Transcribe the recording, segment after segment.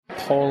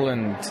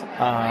Poland,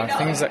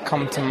 things that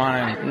come to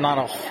mind, not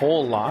a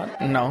whole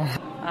lot, no.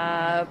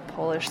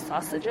 Polish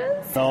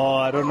sausages? No,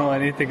 I don't know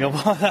anything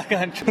about that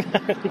country.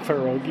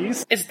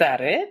 Pierogies. Is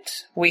that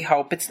it? We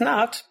hope it's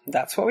not.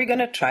 That's what we're going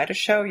to try to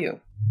show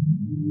you.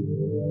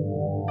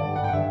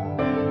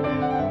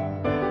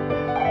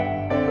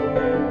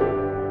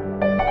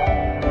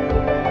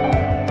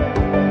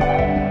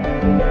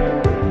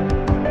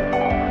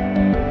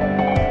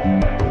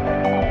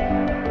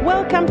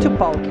 Welcome to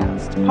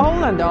Polcast,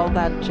 Pole and all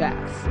that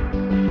jazz.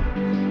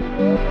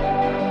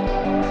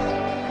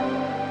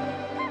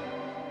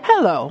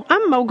 Hello,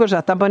 I'm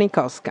Małgorzata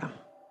Bonikowska.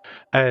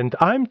 And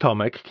I'm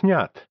Tomek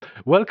Kniat.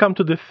 Welcome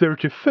to the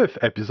 35th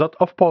episode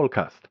of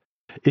Polcast.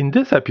 In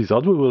this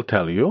episode, we will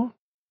tell you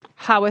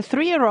how a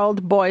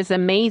 3-year-old boy's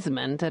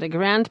amazement at a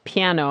grand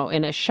piano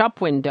in a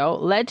shop window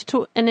led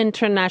to an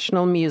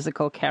international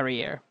musical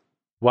career.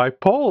 Why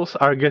Poles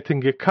are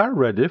getting a car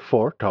ready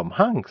for Tom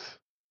Hanks.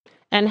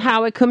 And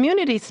how a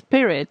community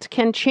spirit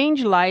can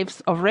change lives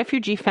of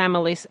refugee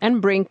families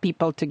and bring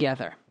people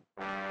together.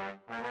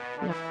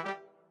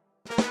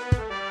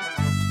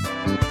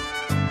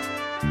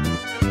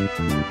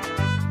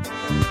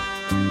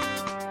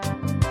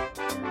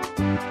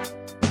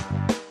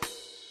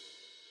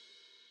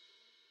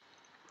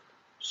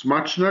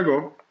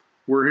 Smacznego.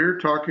 We're here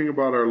talking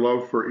about our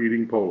love for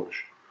eating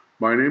Polish.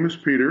 My name is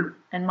Peter.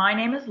 And my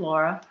name is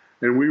Laura.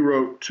 And we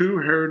wrote 2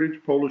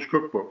 heritage Polish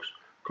cookbooks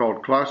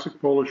called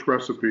Classic Polish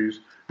Recipes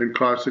and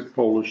Classic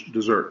Polish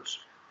Desserts,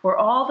 where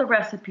all the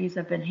recipes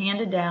have been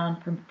handed down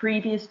from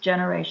previous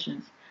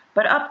generations,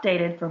 but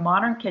updated for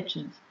modern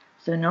kitchens,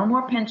 so no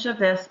more pinch of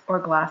this or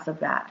glass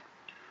of that.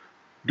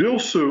 Dill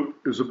soup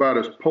is about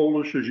as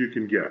Polish as you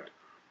can get.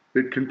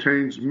 It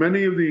contains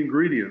many of the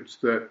ingredients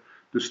that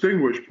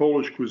distinguish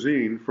Polish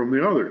cuisine from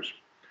the others.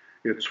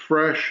 It's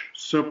fresh,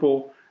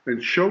 simple,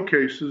 and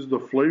showcases the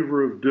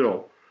flavor of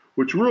dill,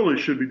 which really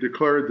should be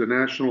declared the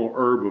national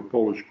herb of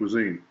Polish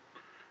cuisine.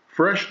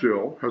 Fresh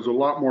dill has a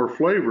lot more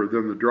flavor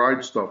than the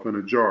dried stuff in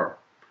a jar.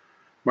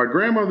 My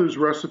grandmother's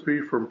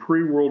recipe from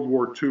pre-World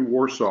War II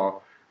Warsaw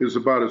is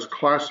about as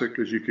classic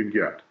as you can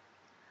get.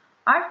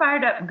 I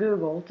fired up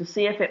Google to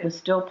see if it was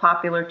still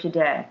popular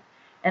today,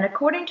 and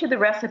according to the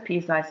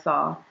recipes I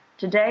saw,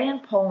 today in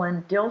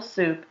Poland, dill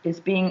soup is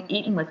being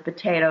eaten with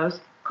potatoes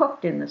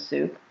cooked in the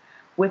soup,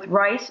 with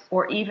rice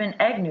or even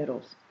egg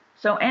noodles,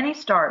 so any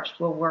starch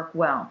will work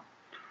well.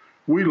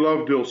 We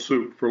love dill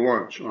soup for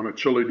lunch on a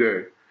chilly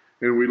day,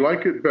 and we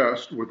like it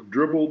best with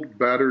dribbled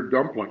battered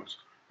dumplings,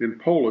 in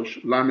Polish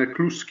lane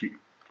kluski,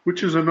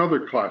 which is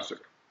another classic.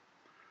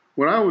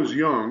 When I was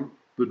young,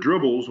 the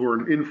dribbles were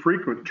an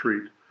infrequent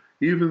treat,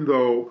 even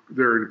though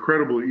they're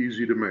incredibly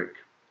easy to make.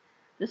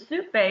 The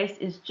soup base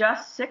is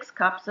just 6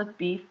 cups of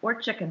beef or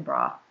chicken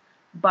broth,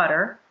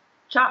 butter,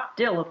 chopped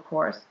dill of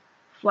course,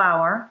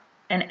 flour,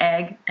 an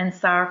egg, and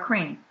sour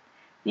cream.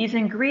 These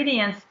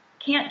ingredients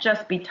can't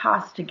just be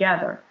tossed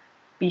together.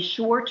 Be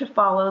sure to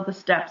follow the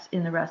steps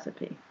in the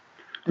recipe.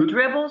 The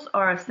dribbles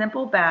are a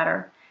simple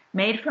batter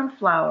made from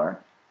flour,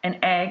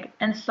 an egg,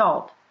 and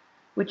salt,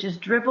 which is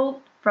dribbled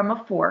from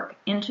a fork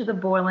into the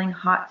boiling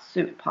hot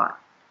soup pot.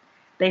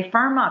 They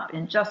firm up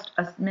in just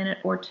a minute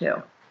or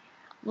 2.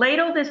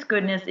 Ladle this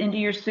goodness into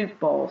your soup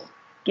bowls.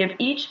 Give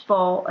each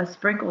bowl a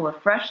sprinkle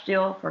of fresh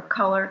dill for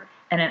color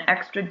and an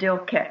extra dill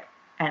kick,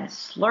 and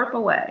slurp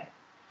away.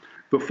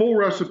 The full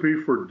recipe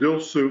for dill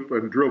soup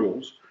and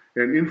dribbles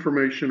and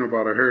information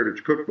about our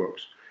heritage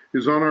cookbooks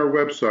is on our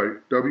website,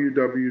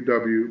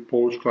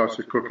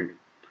 www.polishclassiccooking.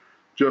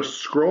 Just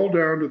scroll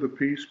down to the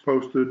piece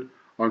posted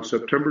on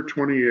September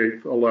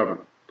 28th, 11.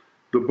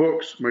 The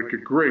books make a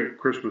great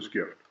Christmas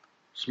gift.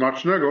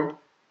 Smacznego!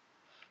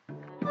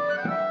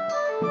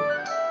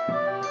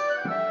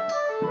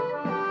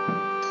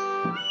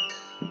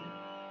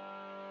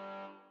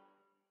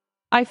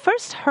 I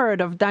first heard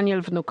of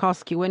Daniel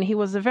Wnukowski when he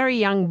was a very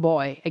young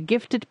boy, a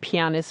gifted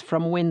pianist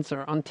from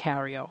Windsor,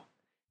 Ontario.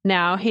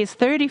 Now he's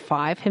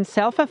 35,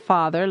 himself a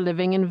father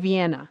living in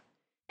Vienna.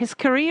 His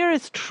career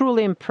is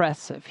truly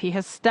impressive. He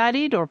has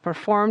studied or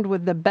performed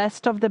with the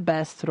best of the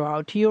best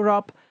throughout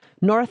Europe,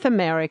 North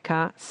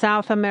America,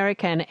 South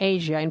America, and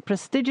Asia in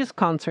prestigious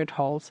concert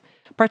halls,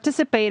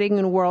 participating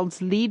in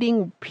world's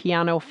leading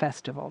piano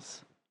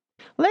festivals.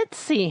 Let's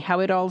see how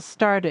it all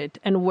started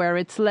and where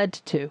it's led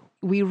to.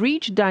 We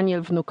reached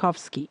Daniel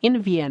Wnukowski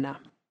in Vienna.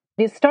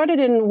 He started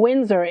in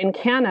Windsor in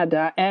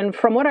Canada, and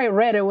from what I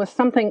read, it was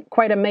something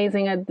quite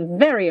amazing at a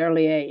very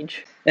early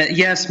age.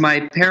 Yes,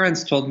 my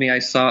parents told me I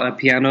saw a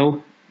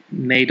piano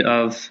made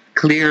of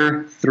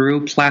clear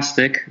through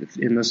plastic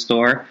in the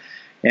store,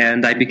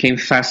 and I became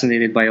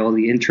fascinated by all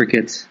the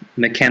intricate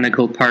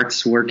mechanical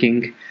parts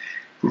working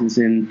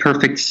in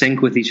perfect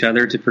sync with each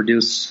other to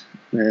produce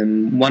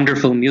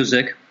wonderful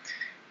music.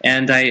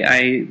 And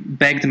I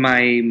begged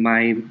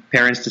my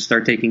parents to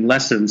start taking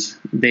lessons.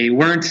 They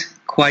weren't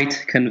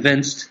quite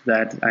convinced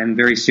that I'm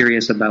very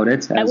serious about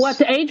it. At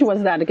what age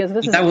was that? Because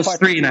this is that was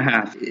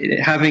 3.5.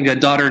 Having a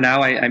daughter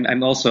now,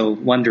 I'm also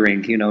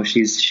wondering. You know,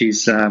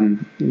 she's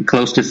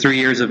close to 3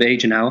 years of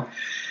age now,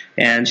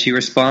 and she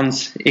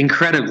responds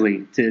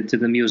incredibly to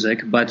the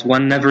music. But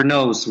one never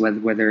knows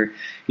whether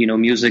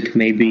music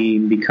may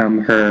become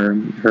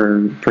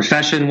her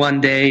profession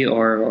one day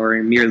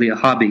or merely a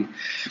hobby.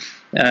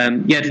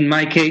 Yet in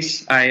my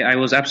case, I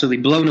was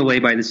absolutely blown away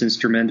by this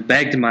instrument,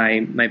 begged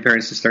my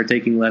parents to start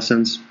taking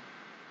lessons.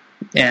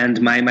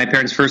 And my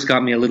parents first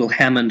got me a little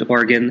Hammond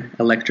organ,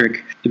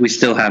 electric. We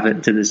still have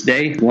it to this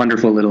day.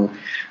 Wonderful little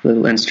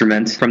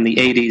instrument from the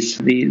 80s.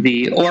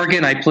 The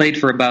organ I played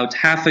for about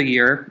half a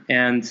year,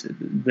 and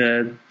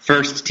the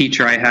first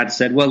teacher I had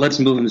said, well, let's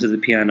move him to the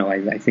piano.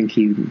 I think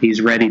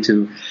he's ready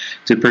to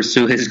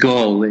pursue his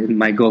goal.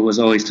 My goal was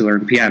always to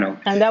learn piano.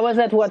 And that was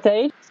at what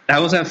age?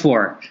 That was at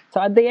 4.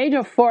 So at the age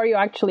of 4, you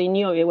actually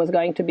knew it was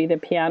going to be the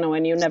piano,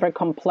 and you never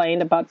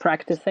complained about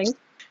practicing?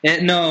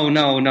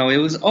 No. It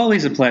was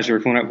always a pleasure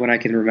when I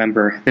can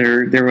remember.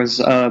 There was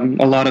a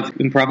lot of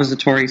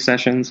improvisatory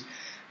sessions.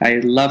 I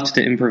loved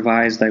to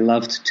improvise. I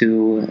loved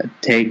to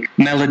take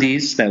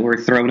melodies that were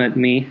thrown at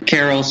me,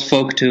 carols,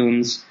 folk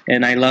tunes,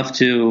 and I loved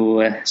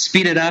to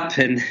speed it up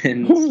and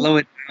slow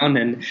it down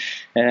and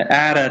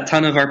add a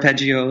ton of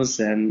arpeggios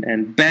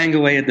and bang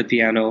away at the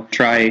piano,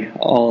 try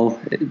all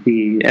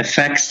the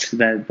effects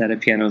that a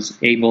piano is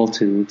able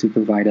to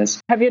provide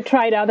us. Have you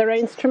tried other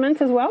instruments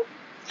as well?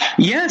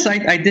 Yes,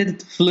 I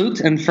did flute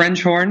and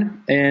French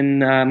horn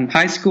in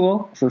high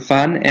school for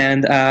fun,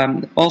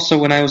 and also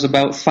when I was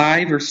about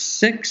 5 or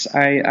 6,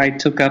 I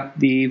took up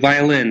the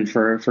violin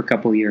for a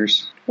couple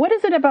years. What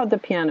is it about the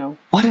piano?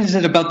 What is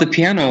it about the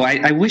piano?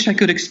 I wish I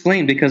could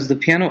explain, because the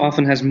piano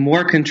often has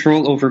more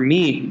control over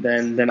me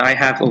than I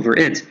have over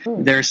it.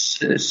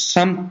 There's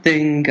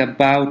something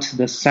about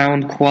the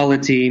sound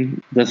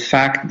quality, the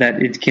fact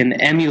that it can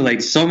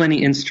emulate so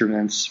many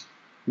instruments.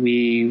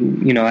 We,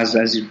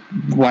 as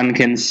one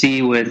can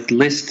see with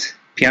Liszt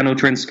piano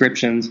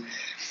transcriptions,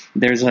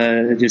 there's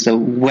just a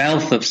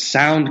wealth of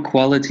sound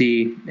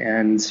quality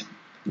and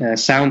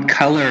sound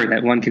color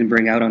that one can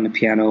bring out on the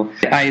piano.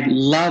 I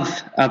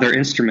love other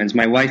instruments.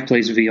 My wife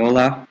plays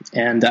viola,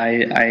 and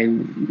I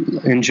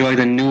enjoy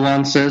the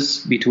nuances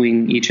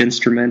between each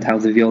instrument, how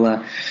the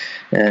viola,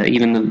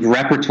 even the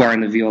repertoire in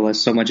the viola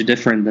is so much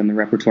different than the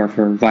repertoire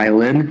for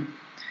violin.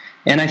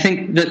 And I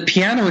think the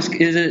piano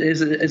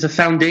is a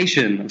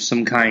foundation of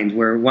some kind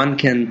where one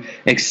can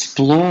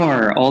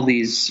explore all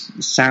these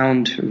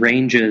sound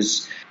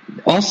ranges.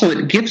 Also,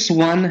 it gives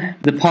one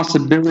the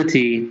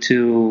possibility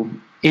to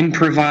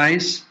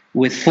improvise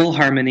with full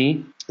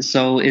harmony.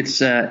 So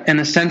it's an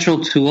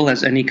essential tool,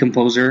 as any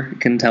composer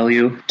can tell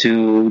you,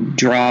 to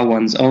draw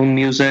one's own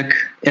music.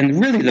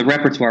 And really, the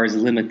repertoire is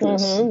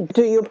limitless. Mm-hmm.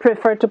 Do you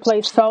prefer to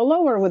play solo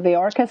or with the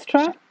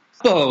orchestra?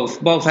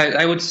 Both.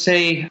 I would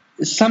say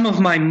some of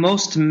my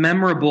most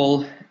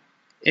memorable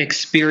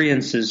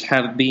experiences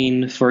have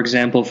been, for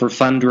example, for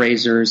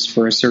fundraisers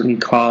for a certain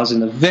cause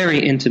in a very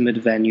intimate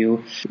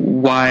venue,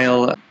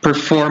 while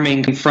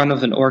performing in front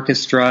of an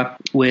orchestra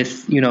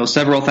with,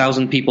 several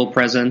thousand people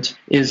present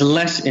is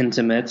less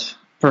intimate,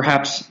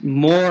 perhaps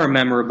more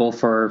memorable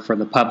for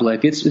the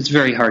public. It's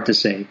very hard to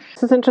say.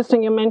 This is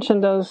interesting. You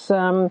mentioned those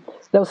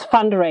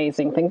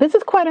fundraising things. This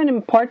is quite an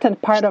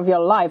important part of your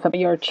life, of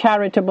your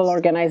charitable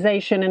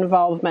organization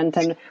involvement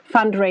and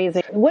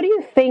fundraising. What do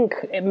you think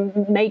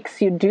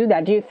makes you do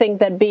that? Do you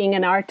think that being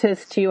an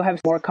artist, you have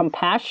more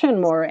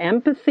compassion, more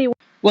empathy?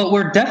 Well,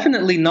 we're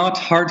definitely not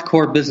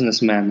hardcore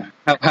businessmen.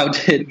 How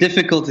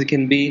difficult it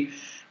can be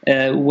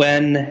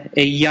when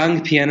a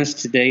young pianist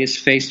today is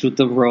faced with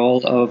the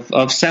role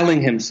of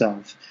selling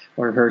himself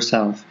or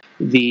herself.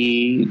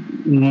 The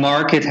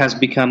market has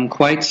become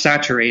quite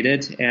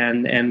saturated,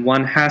 and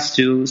one has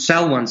to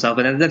sell oneself,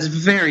 and that's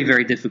very,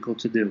 very difficult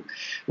to do.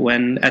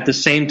 When at the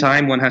same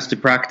time one has to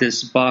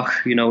practice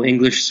Bach,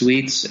 English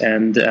suites,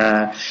 and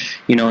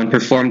and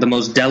perform the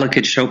most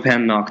delicate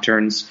Chopin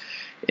nocturnes.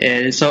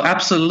 So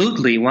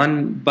absolutely,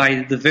 one,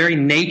 by the very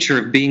nature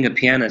of being a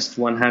pianist,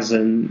 one has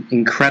an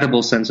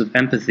incredible sense of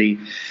empathy.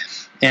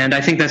 And I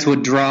think that's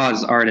what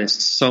draws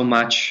artists so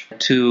much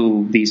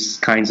to these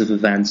kinds of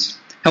events.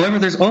 However,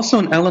 there's also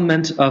an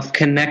element of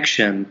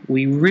connection.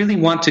 We really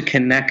want to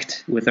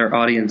connect with our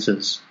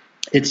audiences.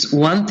 It's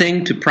one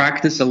thing to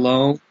practice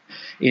alone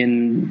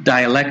in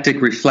dialectic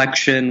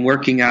reflection,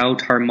 working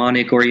out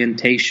harmonic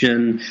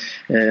orientation,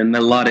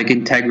 melodic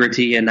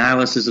integrity,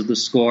 analysis of the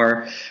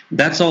score.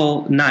 That's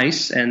all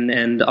nice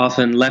and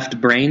often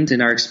left-brained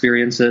in our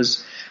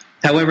experiences.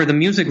 However, the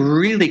music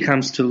really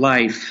comes to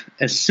life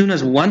as soon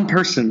as one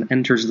person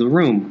enters the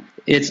room.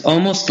 It's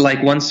almost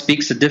like one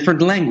speaks a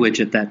different language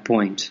at that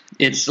point.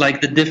 It's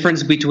like the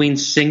difference between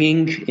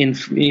singing in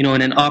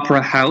an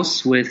opera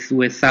house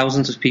with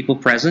thousands of people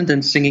present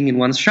and singing in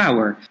one's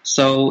shower.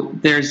 So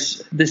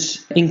there's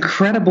this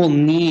incredible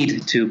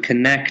need to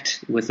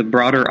connect with a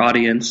broader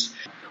audience.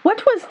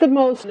 What was the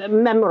most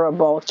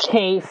memorable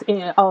case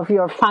of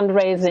your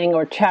fundraising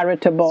or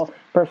charitable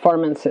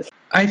performances?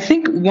 I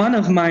think one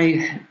of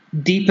my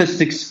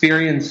deepest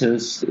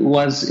experiences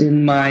was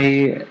in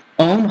my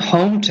own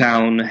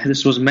hometown.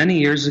 This was many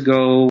years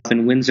ago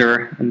in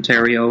Windsor,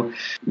 Ontario.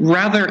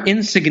 Rather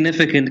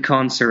insignificant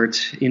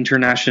concert,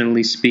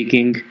 internationally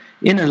speaking,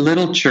 in a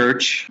little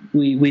church.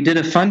 We did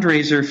a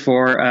fundraiser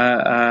for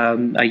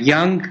a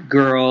young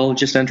girl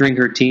just entering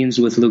her teens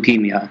with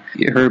leukemia.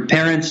 Her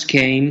parents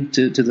came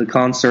to the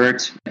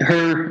concert.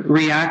 Her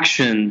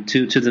reaction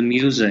to the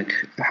music,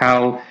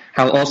 how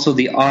also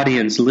the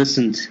audience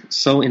listened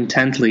so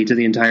intently to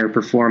the entire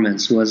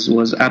performance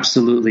was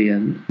absolutely a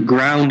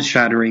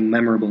ground-shattering,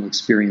 memorable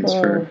experience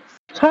for her.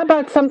 How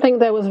about something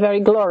that was very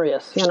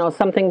glorious,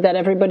 something that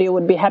everybody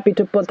would be happy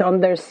to put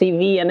on their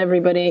CV and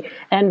everybody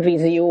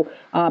envies you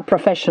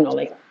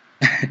professionally?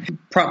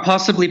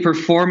 Possibly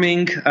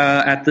performing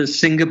at the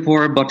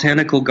Singapore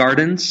Botanical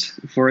Gardens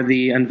for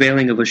the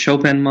unveiling of a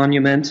Chopin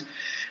monument.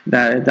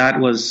 That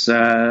was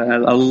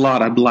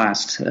a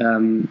blast.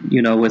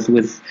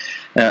 With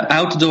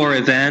outdoor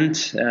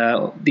event.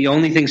 The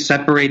only thing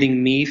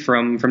separating me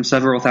from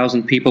several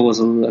thousand people was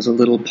a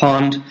little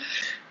pond.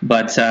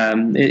 But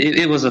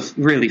it was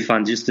really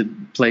fun just to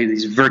play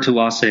these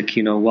virtuosic,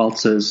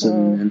 waltzes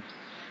and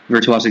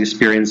virtuosic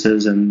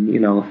experiences, and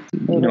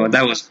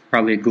that was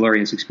probably a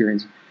glorious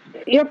experience.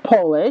 You're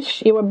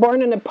Polish. You were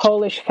born in a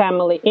Polish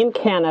family in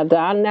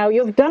Canada. Now,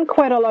 you've done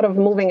quite a lot of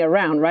moving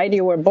around, right?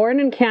 You were born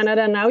in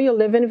Canada. Now you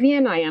live in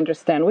Vienna, I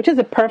understand, which is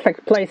a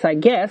perfect place, I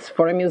guess,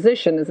 for a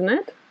musician, isn't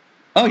it?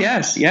 Oh,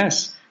 yes.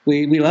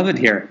 We love it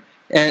here.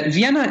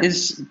 Vienna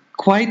is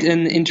quite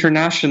an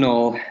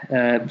international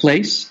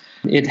place.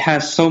 It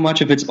has so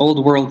much of its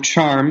old world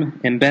charm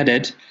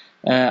embedded.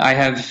 I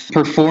have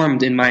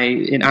performed in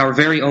our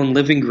very own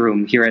living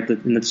room here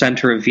in the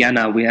center of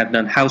Vienna. We have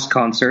done house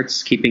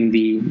concerts, keeping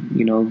the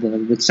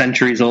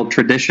centuries old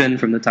tradition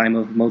from the time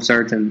of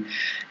Mozart and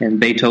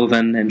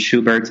Beethoven and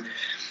Schubert.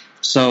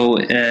 So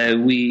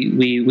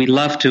we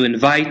love to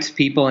invite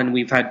people, and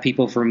we've had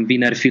people from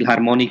Wiener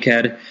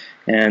Philharmoniker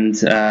and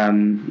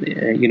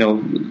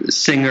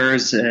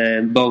singers,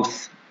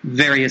 both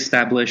very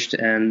established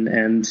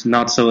and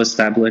not so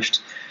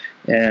established.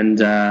 And,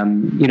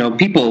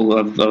 people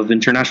of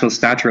international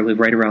stature live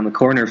right around the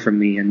corner from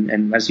me.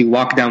 And as you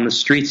walk down the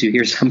streets, you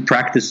hear some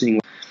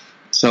practicing.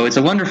 So it's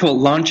a wonderful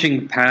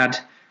launching pad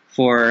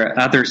for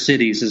other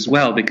cities as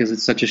well, because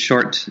it's such a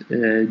short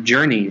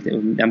journey.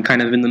 I'm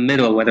kind of in the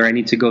middle, whether I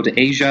need to go to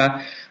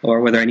Asia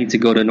or whether I need to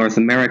go to North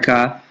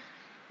America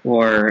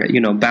or,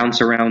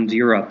 bounce around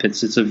Europe.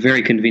 It's a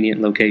very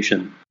convenient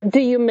location. Do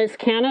you miss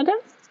Canada?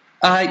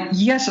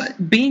 Yes,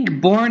 being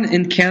born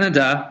in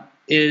Canada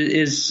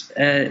is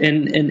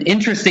an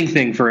interesting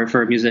thing for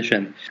a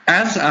musician.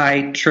 As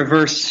I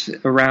traverse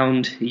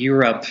around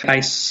Europe, I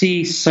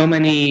see so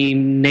many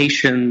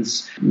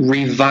nations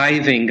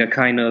reviving a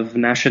kind of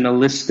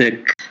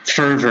nationalistic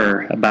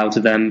fervor about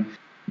them.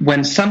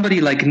 When somebody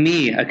like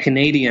me, a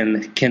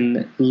Canadian,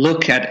 can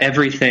look at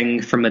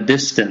everything from a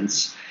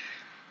distance,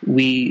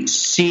 we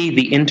see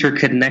the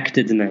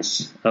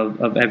interconnectedness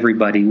of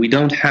everybody. We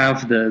don't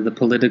have the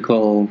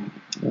political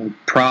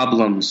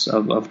problems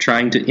of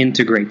trying to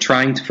integrate,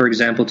 for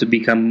example, to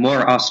become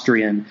more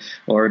Austrian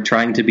or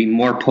trying to be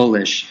more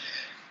Polish.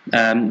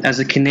 As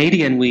a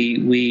Canadian,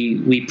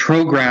 we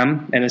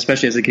program, and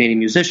especially as a Canadian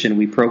musician,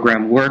 we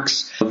program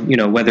works,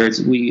 whether it's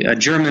a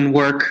German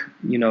work,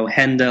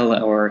 Handel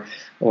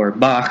or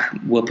Bach,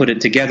 we'll put it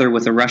together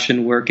with a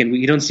Russian work, and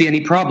you don't see any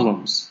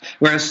problems.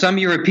 Whereas some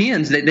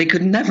Europeans, they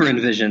could never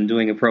envision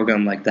doing a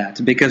program like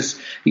that, because,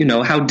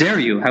 how dare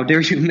you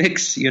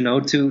mix,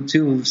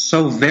 two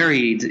so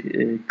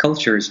varied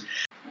cultures.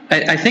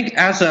 I think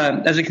as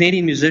a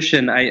Canadian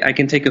musician, I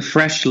can take a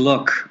fresh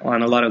look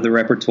on a lot of the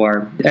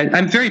repertoire.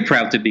 I'm very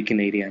proud to be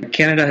Canadian.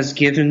 Canada has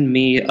given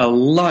me a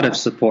lot of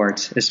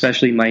support,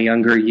 especially in my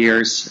younger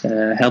years,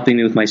 helping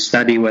me with my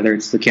study, whether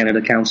it's the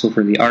Canada Council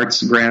for the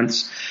Arts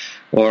grants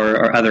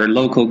or other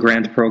local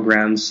grant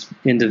programs.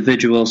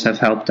 Individuals have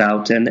helped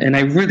out, and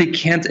I really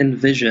can't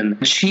envision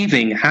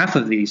achieving half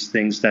of these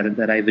things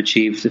that I've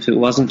achieved if it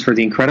wasn't for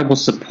the incredible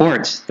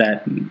support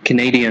that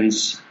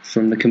Canadians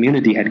from the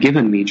community had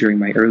given me during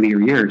my earlier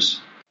years.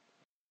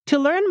 To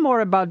learn more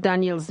about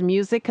Daniel's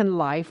music and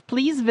life,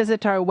 please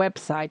visit our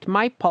website,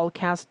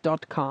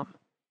 mypolcast.com.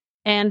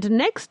 And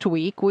next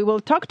week, we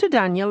will talk to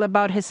Daniel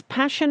about his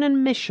passion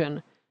and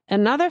mission,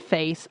 another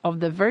face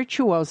of the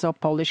virtuoso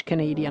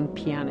Polish-Canadian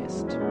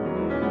pianist.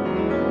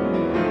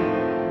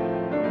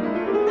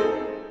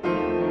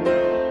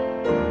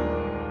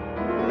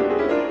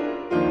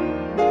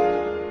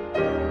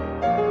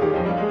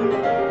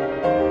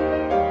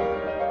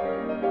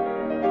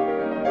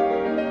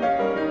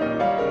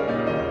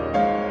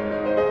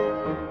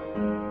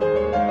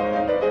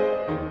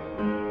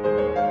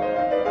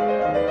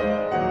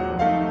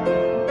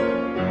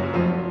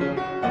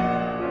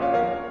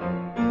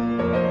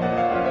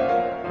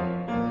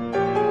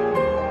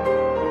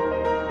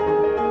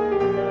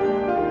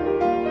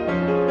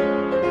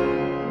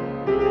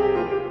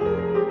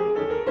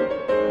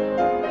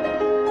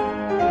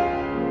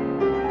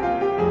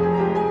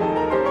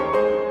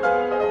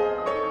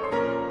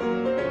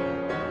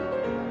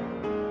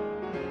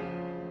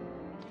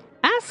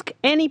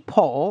 any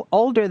Pole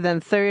older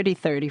than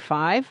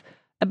 35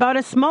 about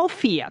a small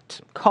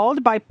Fiat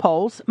called by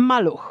Poles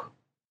maluch,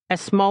 a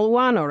small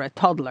one or a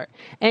toddler,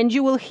 and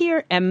you will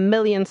hear a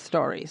million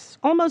stories.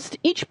 Almost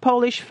each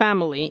Polish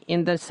family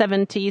in the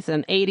 70s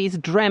and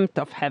 80s dreamt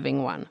of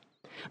having one.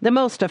 The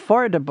most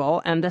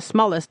affordable and the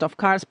smallest of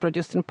cars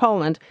produced in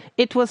Poland,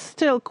 it was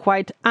still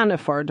quite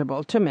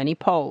unaffordable to many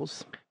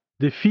Poles.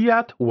 The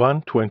Fiat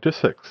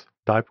 126,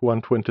 Type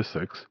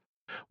 126,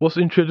 was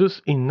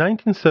introduced in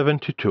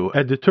 1972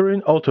 at the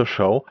Turin Auto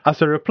Show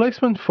as a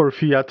replacement for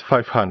Fiat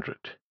 500.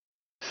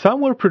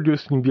 Some were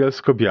produced in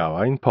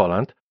Bielsko-Biała in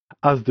Poland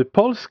as the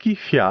Polski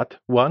Fiat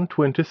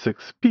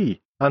 126P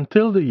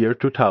until the year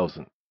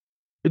 2000.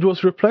 It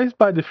was replaced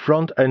by the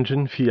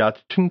front-engine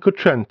Fiat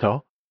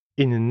Cinquecento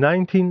in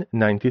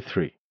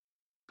 1993.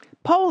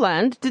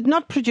 Poland did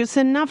not produce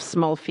enough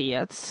small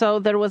Fiats, so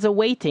there was a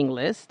waiting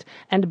list,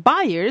 and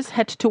buyers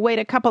had to wait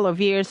a couple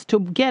of years to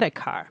get a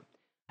car.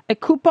 A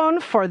coupon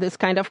for this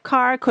kind of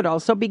car could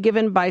also be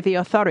given by the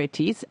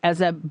authorities as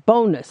a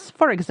bonus,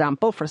 for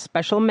example, for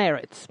special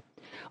merits.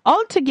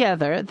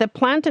 Altogether, the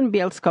plant in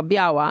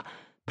Bielsko-Biała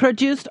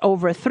produced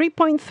over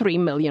 3.3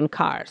 million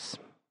cars.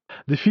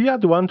 The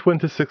Fiat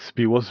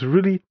 126P was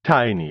really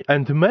tiny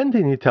and meant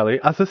in Italy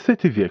as a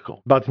city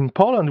vehicle, but in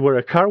Poland, where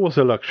a car was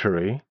a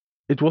luxury,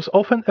 it was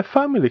often a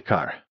family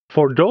car.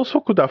 For those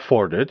who could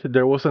afford it,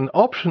 there was an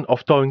option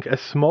of towing a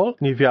small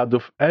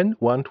Niewiadów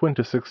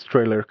N126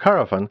 trailer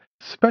caravan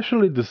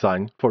specially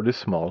designed for the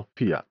small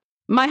Fiat.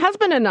 My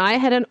husband and I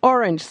had an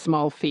orange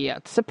small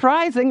Fiat,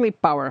 surprisingly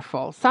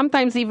powerful,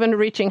 sometimes even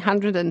reaching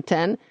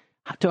 110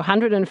 to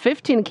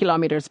 115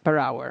 kilometers per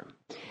hour.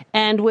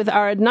 And with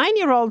our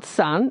 9-year-old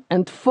son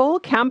and full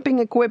camping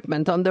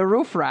equipment on the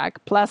roof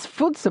rack, plus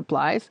food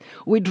supplies,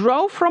 we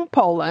drove from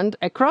Poland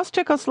across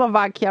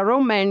Czechoslovakia,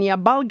 Romania,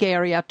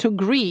 Bulgaria to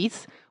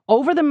Greece,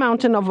 over the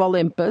mountain of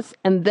Olympus,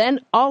 and then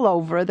all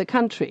over the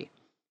country.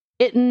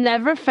 It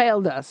never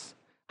failed us.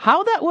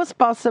 How that was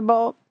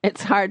possible,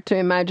 it's hard to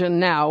imagine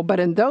now, but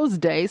in those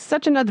days,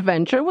 such an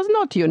adventure was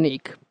not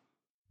unique.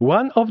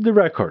 One of the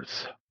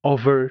records,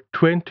 over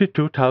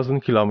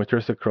 22,000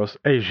 kilometers across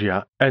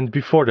Asia and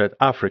before that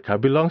Africa,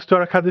 belongs to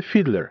Arkady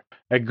Fiedler,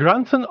 a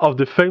grandson of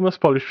the famous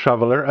Polish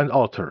traveler and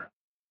author.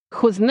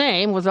 Whose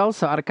name was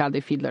also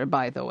Arkady Fiedler,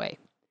 by the way.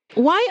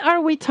 Why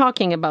are we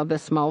talking about the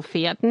small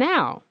Fiat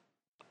now?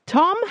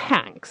 Tom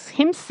Hanks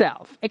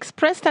himself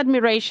expressed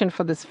admiration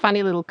for this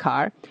funny little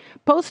car,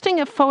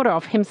 posting a photo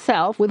of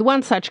himself with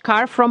one such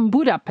car from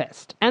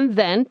Budapest, and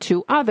then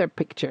 2 other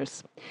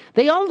pictures.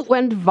 They all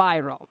went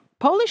viral.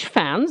 Polish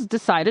fans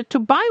decided to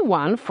buy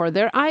one for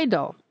their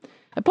idol.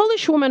 A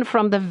Polish woman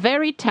from the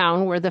very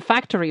town where the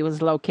factory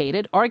was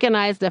located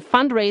organized a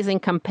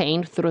fundraising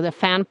campaign through the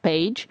fan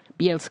page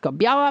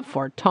Bielsko-Biała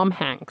for Tom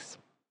Hanks.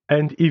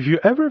 And if you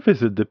ever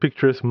visit the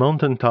picturesque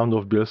mountain town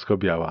of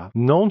Bielsko-Biała,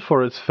 known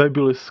for its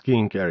fabulous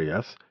skiing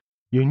areas,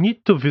 you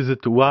need to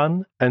visit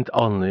one and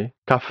only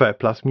cafe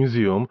plus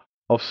museum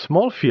of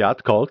small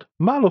Fiat called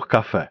Maluch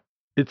Cafe.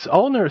 Its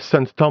owner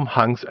sent Tom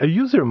Hanks a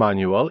user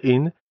manual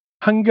in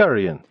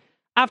Hungarian.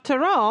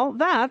 After all,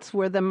 that's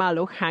where the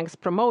Maluch Hanks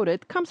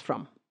promoted comes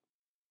from.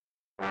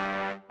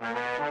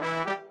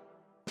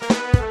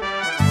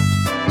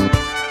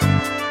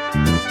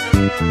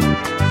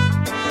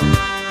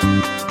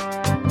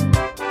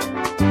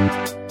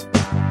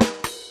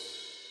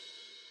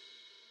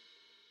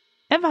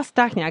 Ewa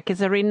Stachniak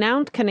is a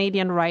renowned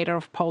Canadian writer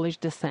of Polish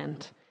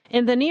descent.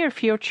 In the near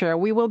future,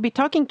 we will be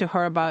talking to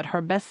her about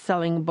her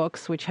best-selling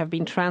books, which have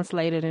been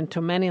translated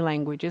into many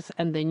languages,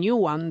 and the new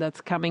one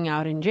that's coming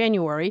out in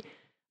January.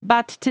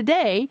 But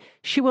today,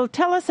 she will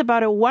tell us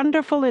about a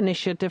wonderful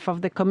initiative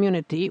of the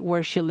community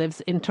where she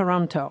lives in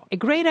Toronto. A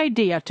great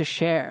idea to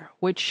share,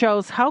 which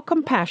shows how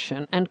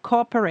compassion and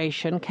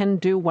cooperation can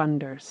do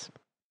wonders.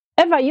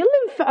 Ewa, you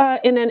live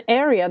in an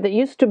area that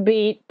used to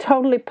be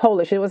totally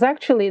Polish. It was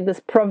actually this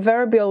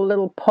proverbial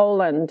little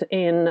Poland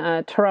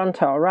in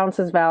Toronto,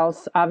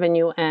 Roncesvalles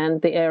Avenue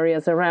and the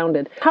areas around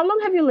it. How long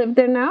have you lived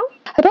there now?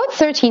 About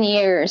 13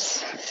 years,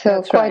 so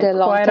That's quite right. a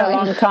long time. Quite a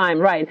long time,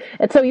 right.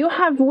 And so you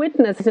have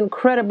witnessed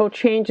incredible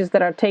changes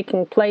that are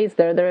taking place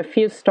there. There are a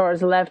few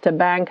stores left, a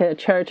bank, a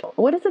church.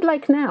 What is it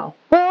like now?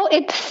 Well,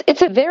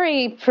 it's a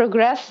very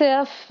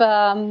progressive,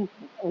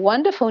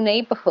 wonderful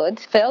neighborhood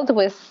filled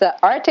with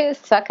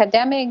artists,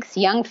 academics,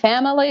 young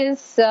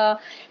families,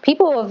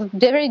 people of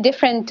very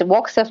different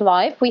walks of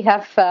life. We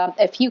have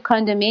a few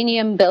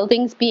condominium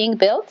buildings being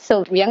built,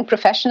 so young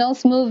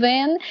professionals move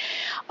in.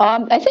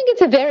 I think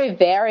it's a very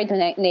varied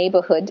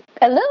neighborhood,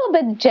 a little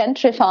bit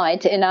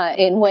gentrified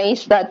in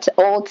ways that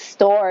old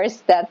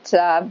stores that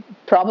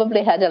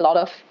probably had a lot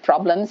of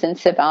problems in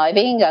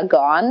surviving are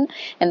gone,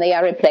 and they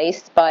are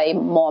replaced by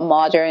more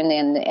modern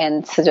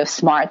and sort of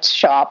smart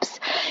shops.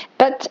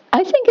 But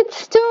I think it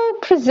still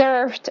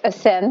preserved a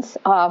sense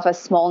of a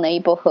small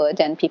neighborhood,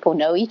 and people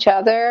know each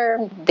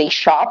other. They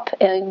shop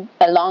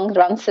along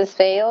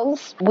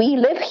Roncesvalles. We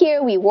live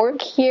here, we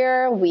work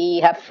here,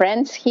 we have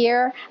friends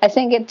here. I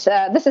think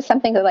this is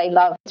something that I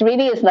love. It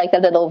really is like a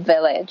little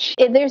village.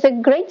 There's a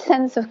great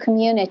sense of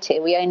community.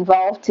 We are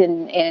involved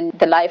in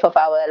the life of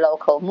our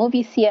local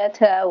movie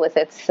theater with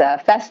its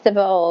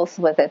festivals,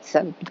 with its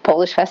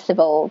Polish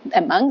festival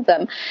among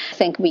them. I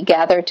think we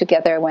gather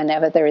together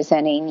whenever there is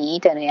any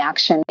need, any action.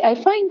 I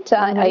find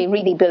I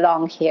really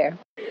belong here.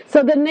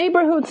 So the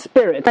neighborhood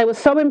spirit, I was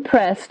so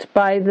impressed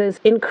by this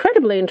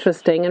incredibly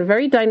interesting and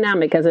very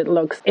dynamic, as it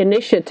looks,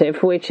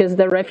 initiative, which is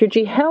the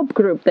Refugee Help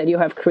Group that you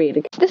have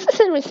created. This is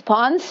a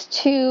response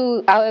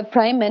to our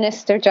Prime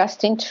Minister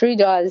Justin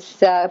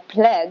Trudeau's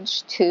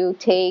pledge to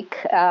take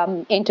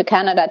into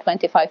Canada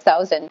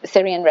 25,000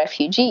 Syrian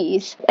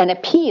refugees, an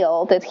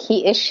appeal that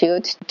he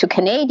issued to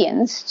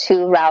Canadians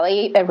to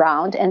rally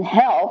around and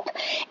help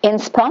in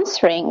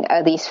sponsoring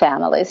these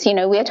families. You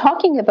know, we are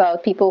talking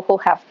about people who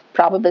have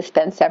probably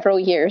spent several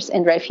years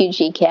in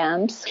refugee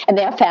camps, and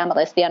they are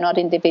families, they are not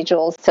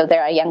individuals, so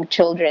there are young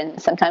children,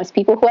 sometimes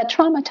people who are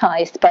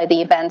traumatized by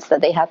the events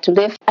that they had to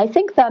live. I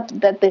think that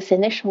this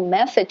initial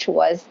message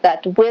was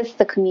that with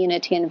the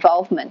community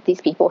involvement, these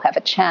people have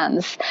a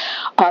chance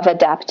of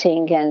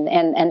adapting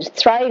and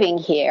thriving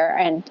here,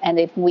 and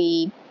if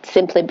we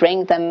simply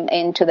bring them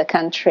into the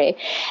country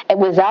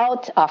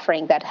without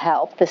offering that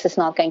help, this is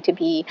not going to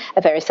be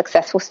a very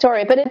successful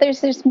story. But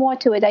there's more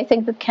to it. I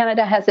think that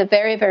Canada has a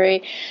very,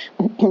 very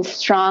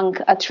strong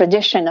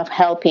tradition of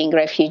helping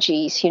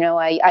refugees. You know,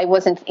 I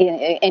wasn't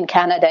in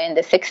Canada in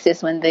the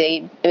 60s when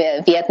the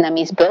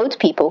Vietnamese boat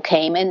people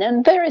came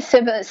in very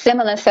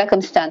similar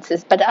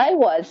circumstances, but I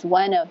was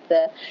one of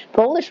the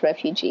Polish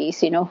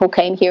refugees, you know, who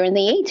came here in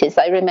the 80s.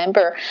 I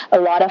remember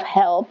a lot of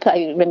help.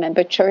 I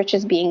remember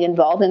churches being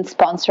involved in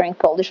sponsoring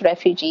Polish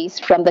refugees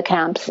from the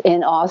camps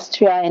in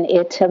Austria and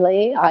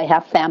Italy. I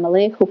have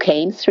family who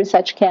came through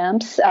such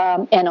camps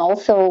and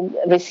also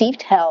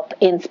received help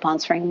in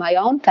sponsoring my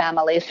own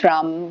family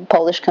from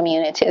Polish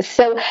communities.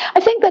 So I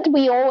think that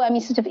we all,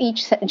 sort of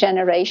each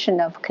generation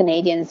of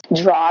Canadians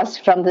draws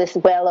from this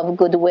well of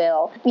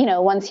goodwill. You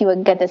know, once you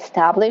get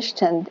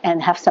established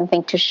and have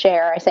something to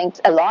share, I think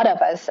a lot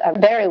of us are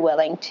very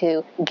willing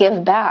to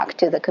give back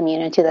to the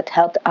community that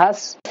helped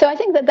us. So I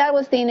think that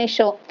was the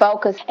initial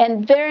focus,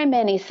 and very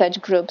many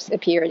such groups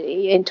appeared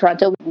in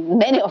Toronto.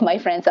 Many of my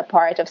friends are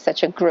part of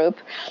such a group,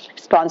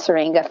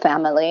 sponsoring a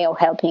family or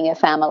helping a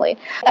family.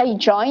 I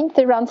joined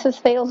the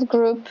Roncesvalles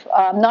group,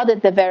 not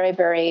at the very,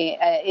 very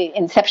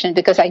inception,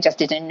 because I just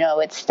didn't know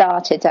it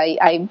started.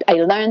 I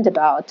learned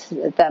about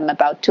them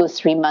about 2 or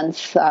 3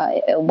 months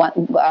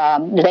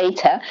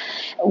later,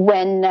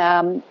 when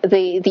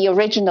the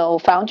original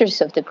founders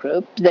of the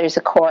group, there's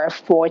a core of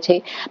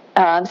 40,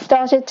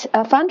 started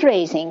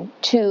fundraising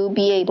to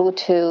be able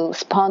to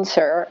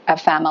sponsor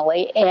a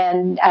family,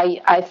 and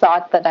I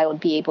thought that I would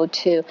be able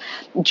to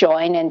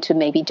join and to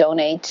maybe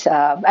donate.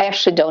 I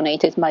actually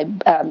donated my,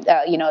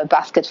 a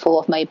basket full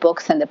of my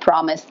books, and the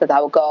promise that I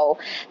will go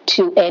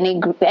to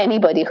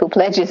anybody who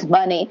pledges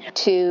money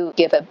to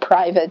give a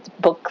private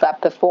book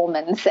club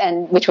performance,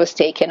 and which was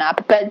taken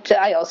up. But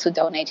I also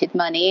donated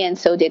money, and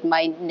so did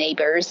my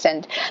neighbors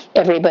and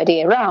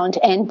everybody around.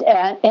 And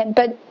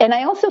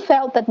I also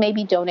felt that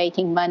maybe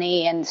donating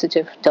money and sort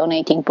of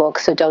donating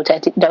books or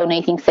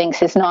donating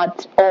things is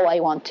not all I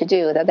want to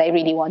do, that I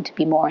really want to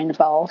be more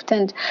involved.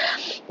 And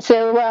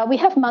so we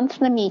have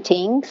monthly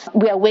meetings.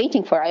 We are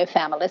waiting for our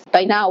families.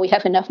 By now, we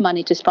have enough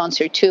money to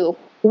sponsor 2.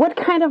 What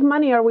kind of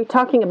money are we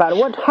talking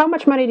about? How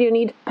much money do you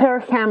need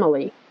per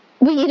family?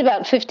 We need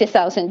about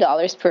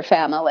 $50,000 per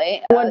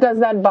family. What does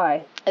that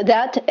buy?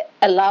 That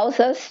allows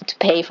us to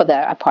pay for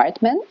their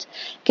apartment,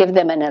 give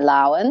them an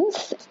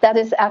allowance. That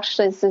is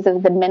actually sort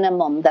of the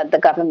minimum that the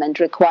government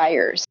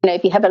requires. You know,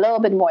 if you have a little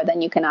bit more,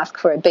 then you can ask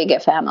for a bigger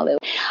family.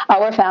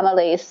 Our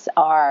families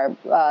are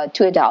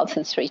 2 adults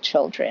and 3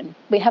 children.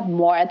 We have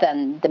more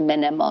than the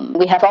minimum.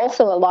 We have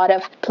also a lot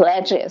of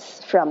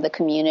pledges from the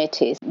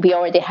communities. We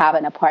already have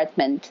an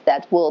apartment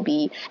that will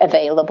be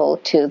available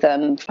to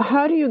them.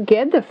 How do you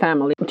get the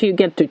family? Do you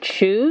get to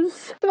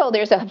choose? Well,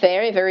 there's a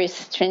very, very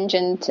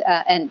stringent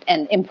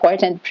and important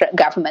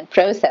government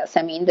process.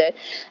 I mean,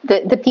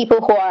 the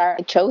people who are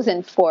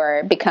chosen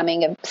for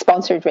becoming a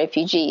sponsored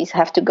refugees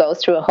have to go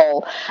through a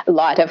whole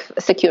lot of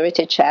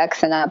security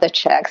checks and other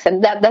checks,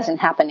 and that doesn't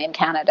happen in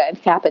Canada. It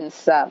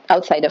happens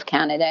outside of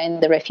Canada in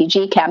the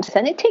refugee camps,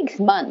 and it takes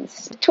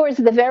months. Towards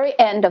the very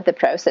end of the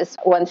process,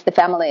 once the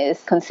family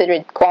is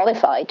considered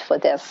qualified for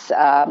this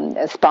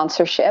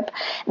sponsorship,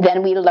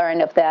 then we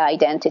learn of their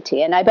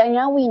identity. And by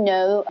now now we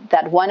know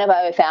that one of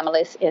our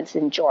families is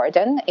in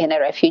Jordan in a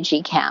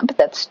refugee camp.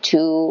 That's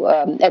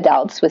 2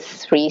 adults with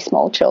 3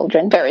 small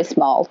children, very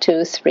small,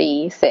 2,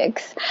 3,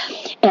 6.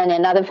 And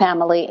another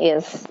family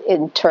is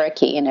in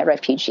Turkey in a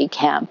refugee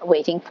camp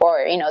waiting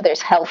for,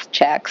 there's health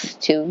checks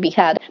to be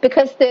had.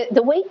 Because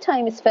the wait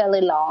time is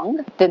fairly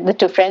long. The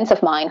 2 friends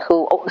of mine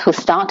who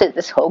started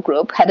this whole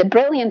group had a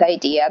brilliant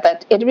idea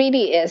that it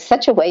really is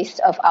such a waste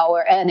of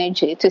our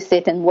energy to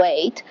sit and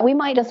wait. We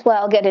might as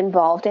well get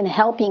involved in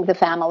helping the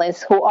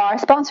families who are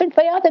sponsored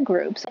by other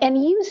groups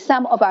and use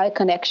some of our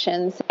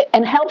connections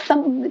and help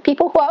some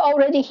people who are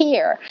already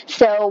here.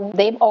 So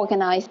they've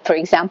organized, for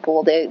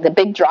example, the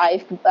big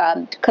drive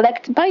to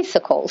collect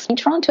bicycles. In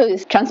Toronto,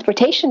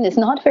 transportation is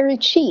not very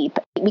cheap.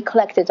 We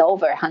collected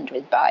over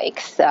 100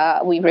 bikes.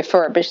 We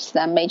refurbished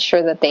them, made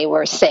sure that they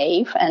were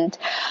safe, and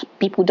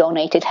people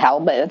donated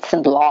helmets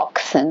and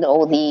locks and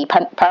all the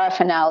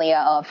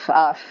paraphernalia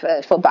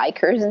for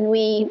bikers. And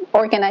we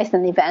organized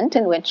an event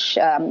in which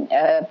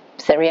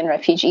Syrian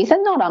refugees,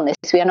 and not only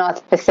this, we are not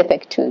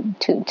specific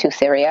to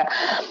Syria.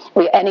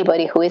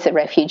 Anybody who is a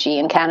refugee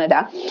in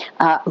Canada,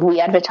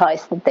 we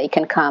advertised that they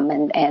can come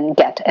and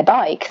get a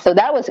bike. So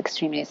that was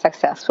extremely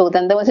successful.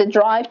 Then there was a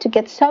drive to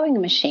get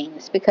sewing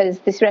machines, because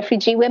these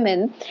refugee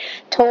women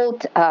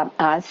told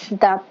us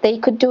that they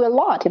could do a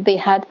lot if they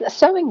had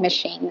sewing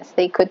machines.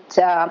 They could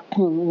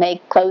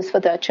make clothes for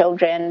their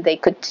children. They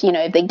could,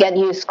 if they get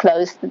used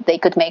clothes, they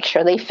could make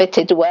sure they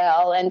fitted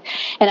well. And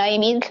I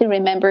immediately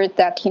remembered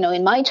that,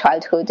 in my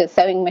childhood, a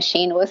sewing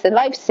machine was a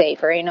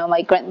lifesaver.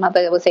 My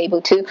grandmother was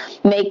able to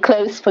make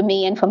clothes for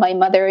me and for my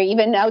mother,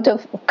 even out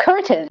of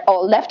curtain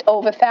or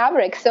leftover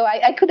fabric. So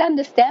I could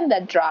understand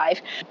that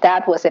drive.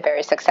 That was a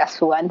very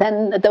successful one.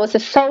 Then there was a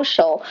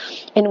social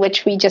in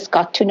which we just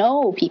got to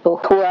know people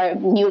who are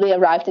newly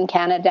arrived in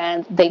Canada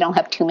and they don't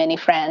have too many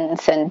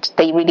friends, and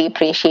they really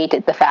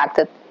appreciated the fact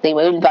that they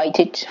were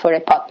invited for a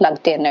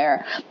potluck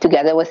dinner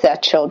together with their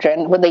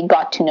children, where they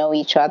got to know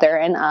each other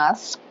and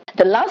us.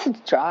 The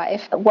last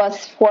drive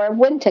was for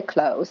winter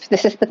clothes.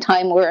 This is the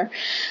time where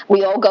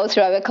we all go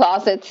through our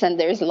closets and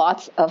there's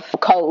lots of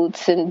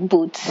coats and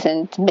boots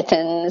and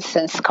mittens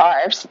and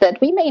scarves that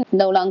we may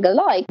no longer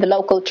like. The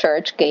local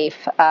church gave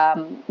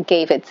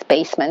its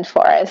basement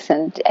for us,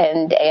 and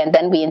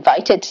then we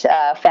invited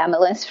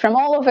families from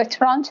all over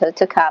Toronto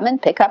to come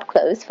and pick up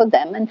clothes for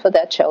them and for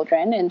their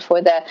children and for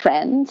their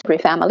friends. Every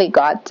family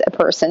got a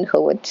person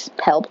who would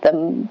help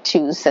them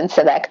choose and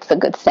select the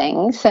good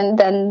things and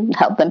then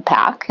help them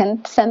pack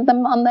and send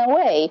them on their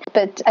way.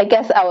 But I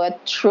guess our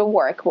true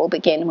work will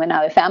begin when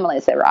our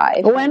families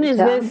arrive. When is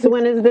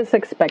this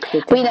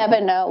expected to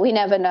happen? We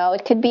never know.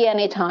 It could be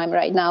any time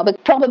right now,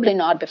 but probably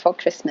not before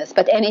Christmas.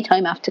 But any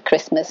time after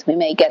Christmas, we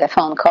may get a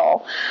phone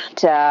call.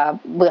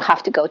 We'll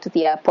have to go to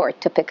the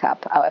airport to pick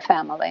up our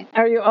family.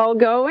 Are you all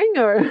going,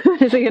 or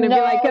is it going to be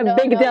like a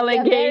big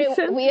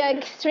delegation? We are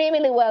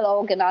extremely well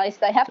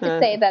organized. I have to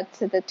say that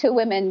the 2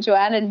 women,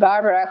 Joanne and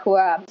Barbara, who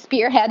are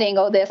spearheading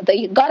all this,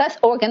 they got us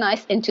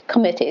organized into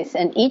committees,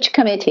 and each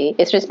committee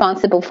is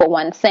responsible for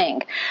one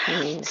thing.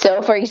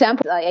 So, for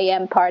example, I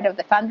am part of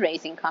the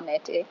fundraising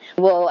committee.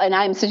 And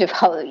I'm sort of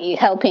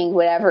helping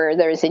wherever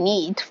there's a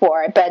need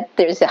for, but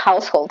there's a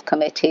household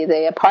committee,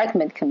 the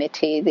apartment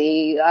committee,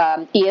 the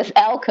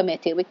ESL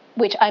committee,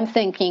 which I'm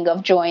thinking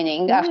of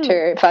joining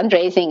after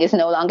fundraising is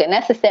no longer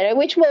necessary,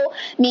 which will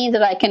mean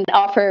that I can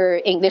offer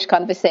English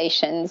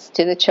conversations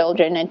to the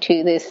children and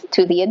to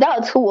the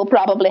adults who will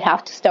probably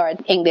have to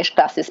start English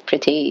classes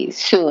pretty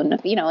soon.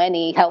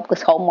 Any help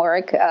with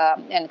homework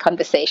and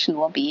conversation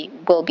will be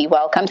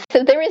welcome.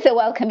 So there is a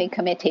welcoming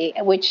committee,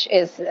 which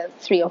is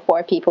 3 or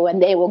 4 people,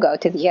 and they will go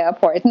to the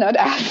airport, not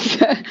us.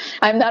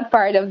 I'm not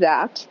part of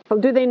that. Well,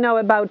 do they know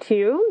about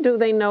you? Do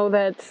they know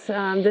that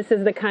this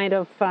is the kind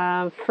of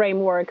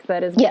framework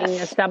that is being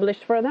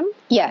established for them?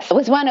 Yes.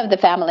 With one of the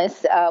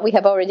families, we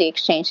have already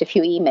exchanged a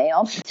few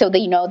emails, so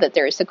they know that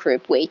there is a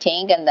group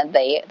waiting, and then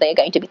they're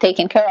going to be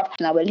taken care of.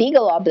 And our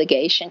legal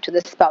obligation to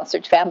the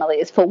sponsored family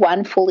is for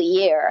 1 full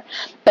year.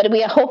 But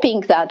we are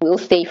hoping that we'll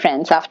stay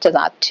friends after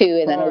that too,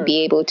 and then we'll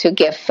be able to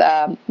give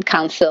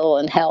counsel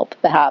and help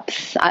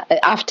perhaps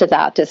after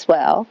that as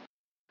well.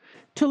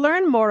 To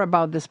learn more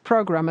about this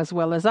program as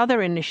well as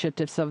other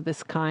initiatives of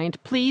this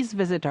kind, please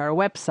visit our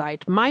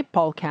website,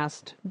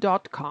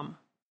 mypolcast.com.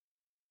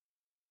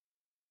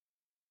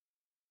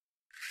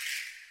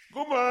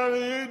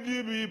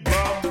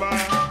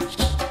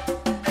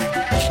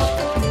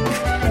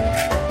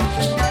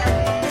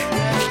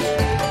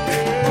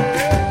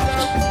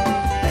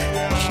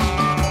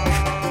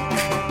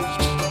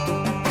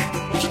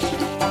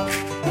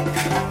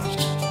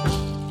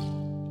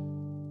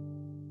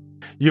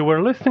 You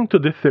were listening to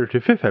the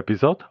 35th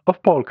episode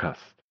of Polcast.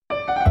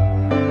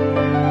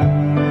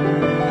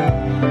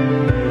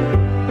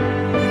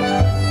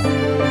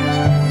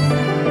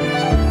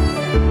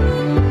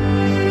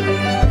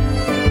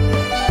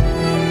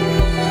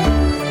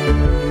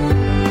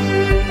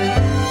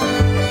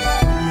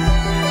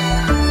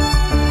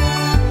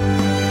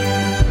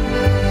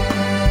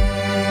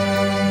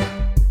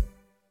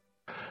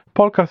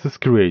 podcast is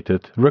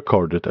created,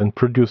 recorded and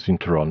produced in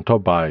Toronto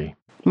by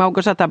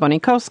Małgorzata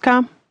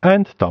Bonikowska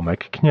and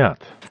Tomek Kniat.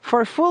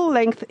 For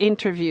full-length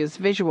interviews,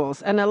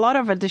 visuals, and a lot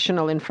of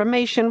additional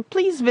information,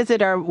 please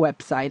visit our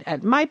website at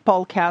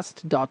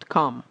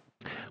mypolcast.com.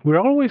 We're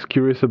always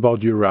curious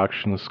about your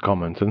reactions,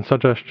 comments, and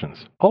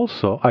suggestions.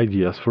 Also,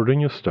 ideas for the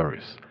new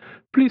stories.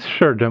 Please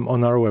share them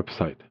on our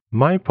website,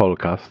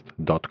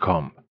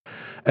 mypolcast.com.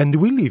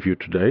 And we leave you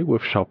today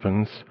with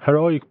Chopin's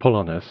Heroic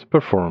Polonaise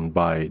performed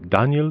by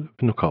Daniel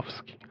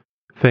Wnukowski.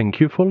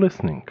 Thank you for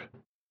listening.